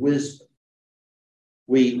beginning of wisdom.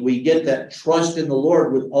 We get that trust in the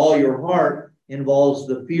Lord with all your heart involves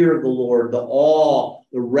the fear of the Lord, the awe,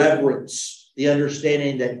 the reverence, the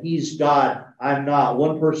understanding that he's God, I'm not.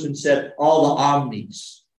 One person said all the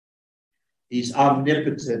omnis. He's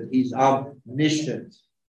omnipotent. He's omniscient.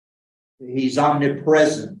 He's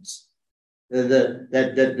omnipresent.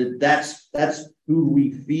 That's who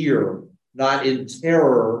we fear, not in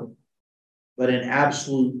terror, but in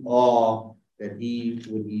absolute awe that he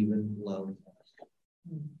would even love us.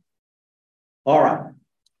 All right.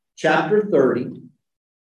 Chapter 30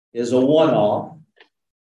 is a one-off.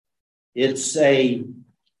 It's a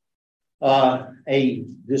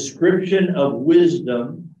description of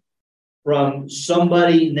wisdom from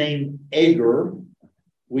somebody named Agur.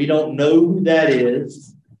 We don't know who that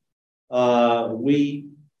is.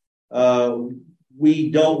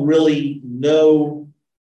 We don't really know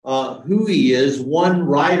who he is. One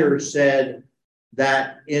writer said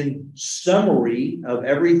that in summary of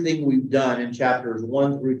everything we've done in chapters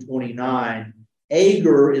 1 through 29,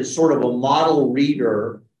 Agur is sort of a model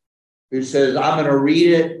reader who says, I'm going to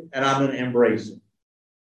read it and I'm going to embrace it.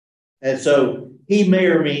 And so he may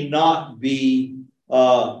or may not be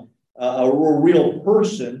a real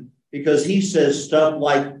person, because he says stuff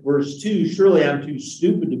like verse 2, surely I'm too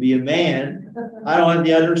stupid to be a man. I don't have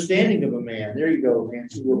the understanding of a man. There you go,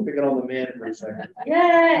 Nancy. We're picking on the man for a second.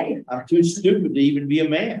 Yay! I'm too stupid to even be a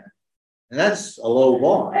man. And that's a low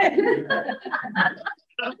bar.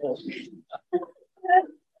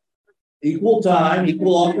 Equal time,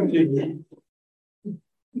 equal opportunity.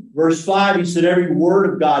 Verse 5, he said, every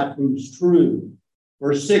word of God proves true.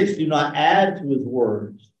 Verse 6, do not add to his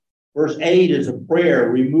words. Verse 8 is a prayer.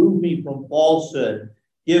 Remove me from falsehood.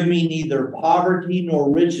 Give me neither poverty nor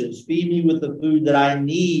riches. Feed me with the food that I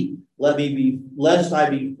need. Lest I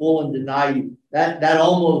be full and deny you. That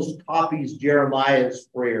almost copies Jeremiah's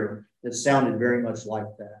prayer that sounded very much like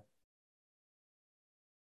that.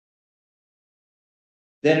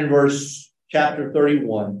 Then in chapter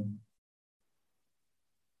 31,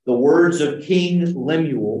 the words of King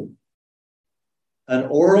Lemuel, an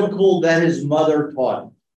oracle that his mother taught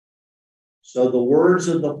him. So the words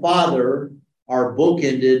of the father are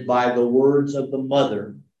bookended by the words of the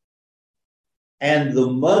mother. And the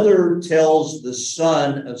mother tells the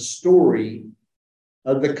son a story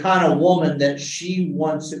of the kind of woman that she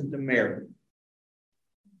wants him to marry.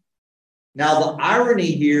 Now, the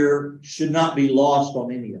irony here should not be lost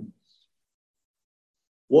on any of us.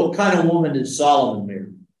 What kind of woman did Solomon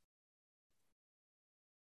marry?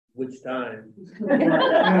 Which time?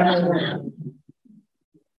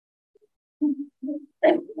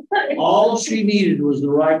 All she needed was the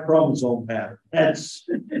right chromosome pattern.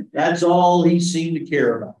 That's all he seemed to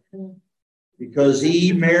care about, because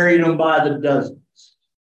he married them by the dozens.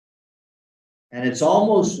 And it's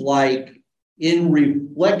almost like in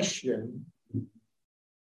reflection,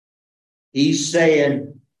 he's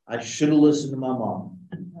saying, I should have listened to my mom.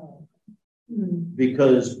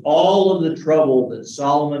 Because all of the trouble that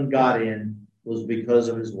Solomon got in was because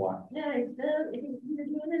of his wife. Yeah, he's doing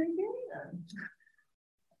it again.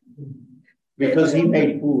 Because he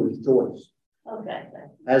made foolish choice Okay.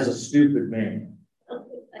 as a stupid man.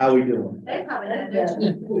 How we doing? They probably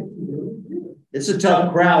don't. It's a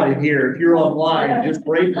tough crowd in here. If you're online, just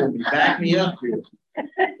pray for me. Back me up here.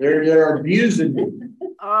 They're abusing me.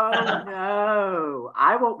 Oh no,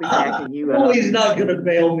 I won't be backing you Oh, up. he's not going to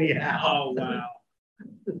bail me out. Oh, wow.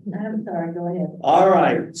 I'm sorry, go ahead. All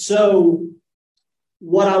right. So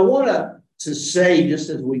what I want to say just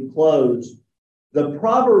as we close, the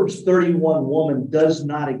Proverbs 31 woman does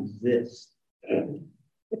not exist.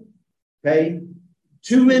 Okay?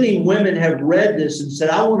 too many women have read this and said,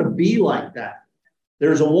 I want to be like that.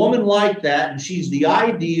 There's a woman like that, and she's the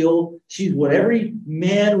ideal. She's what every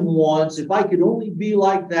man wants. If I could only be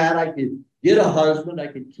like that, I could get a husband. I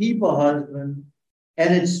could keep a husband.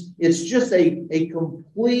 And it's just a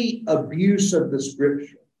complete abuse of the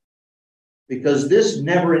scripture. Because this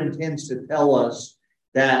never intends to tell us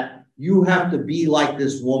that you have to be like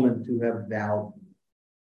this woman to have value.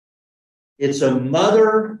 It's a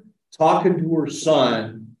mother talking to her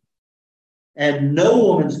son, and no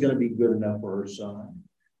woman's going to be good enough for her son.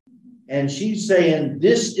 And she's saying,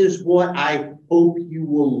 this is what I hope you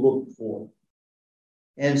will look for.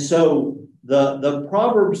 And so the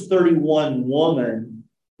Proverbs 31 woman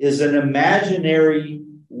is an imaginary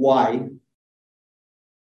wife.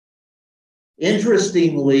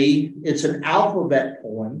 Interestingly, it's an alphabet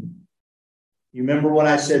poem. You remember when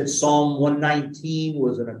I said Psalm 119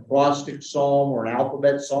 was an acrostic psalm or an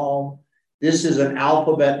alphabet psalm? This is an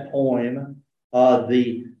alphabet poem.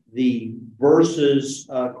 The verses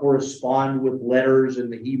correspond with letters in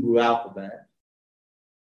the Hebrew alphabet.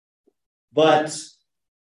 But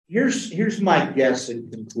here's my guess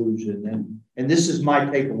and conclusion, and this is my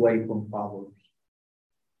takeaway from Proverbs.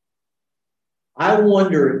 I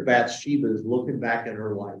wonder if Bathsheba is looking back at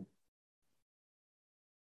her life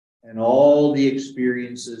and all the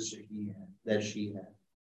experiences that she had.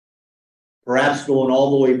 Perhaps going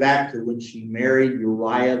all the way back to when she married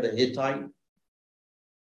Uriah the Hittite.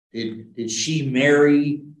 Did she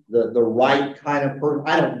marry the right kind of person?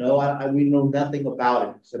 I don't know. We know nothing about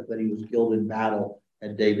it except that he was killed in battle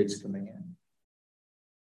at David's command.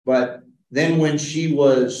 But then when she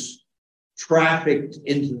was trafficked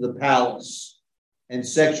into the palace and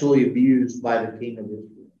sexually abused by the king of Israel,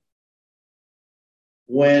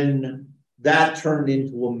 when that turned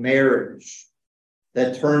into a marriage,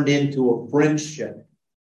 that turned into a friendship,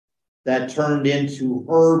 that turned into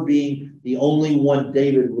her being the only one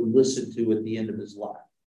David would listen to at the end of his life.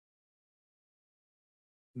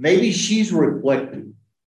 Maybe she's reflecting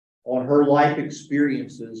on her life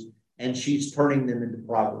experiences and she's turning them into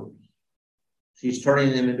proverbs. She's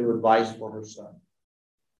turning them into advice for her son.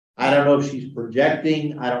 I don't know if she's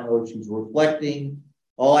projecting. I don't know if she's reflecting.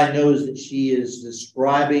 All I know is that she is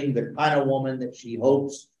describing the kind of woman that she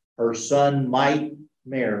hopes her son might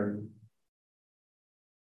marry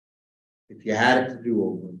if you had it to do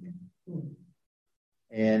over again.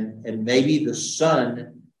 And maybe the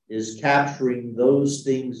son is capturing those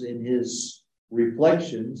things in his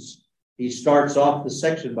reflections. He starts off the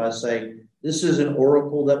section by saying, this is an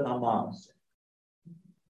oracle that my mom said.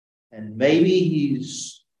 And maybe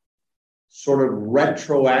he's sort of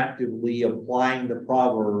retroactively applying the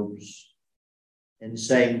Proverbs and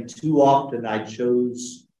saying, too often I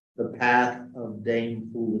chose the path of Dame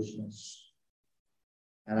Foolishness,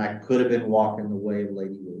 and I could have been walking the way of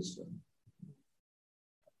Lady Wisdom.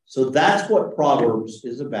 So that's what Proverbs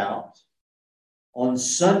is about. On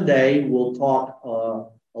Sunday, we'll talk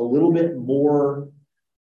a little bit more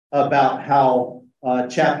about how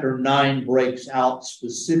chapter 9 breaks out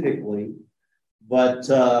specifically. But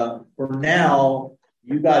for now,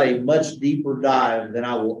 you got a much deeper dive than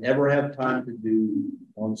I will ever have time to do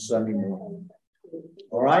on Sunday morning.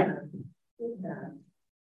 All right?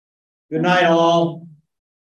 Good night, all.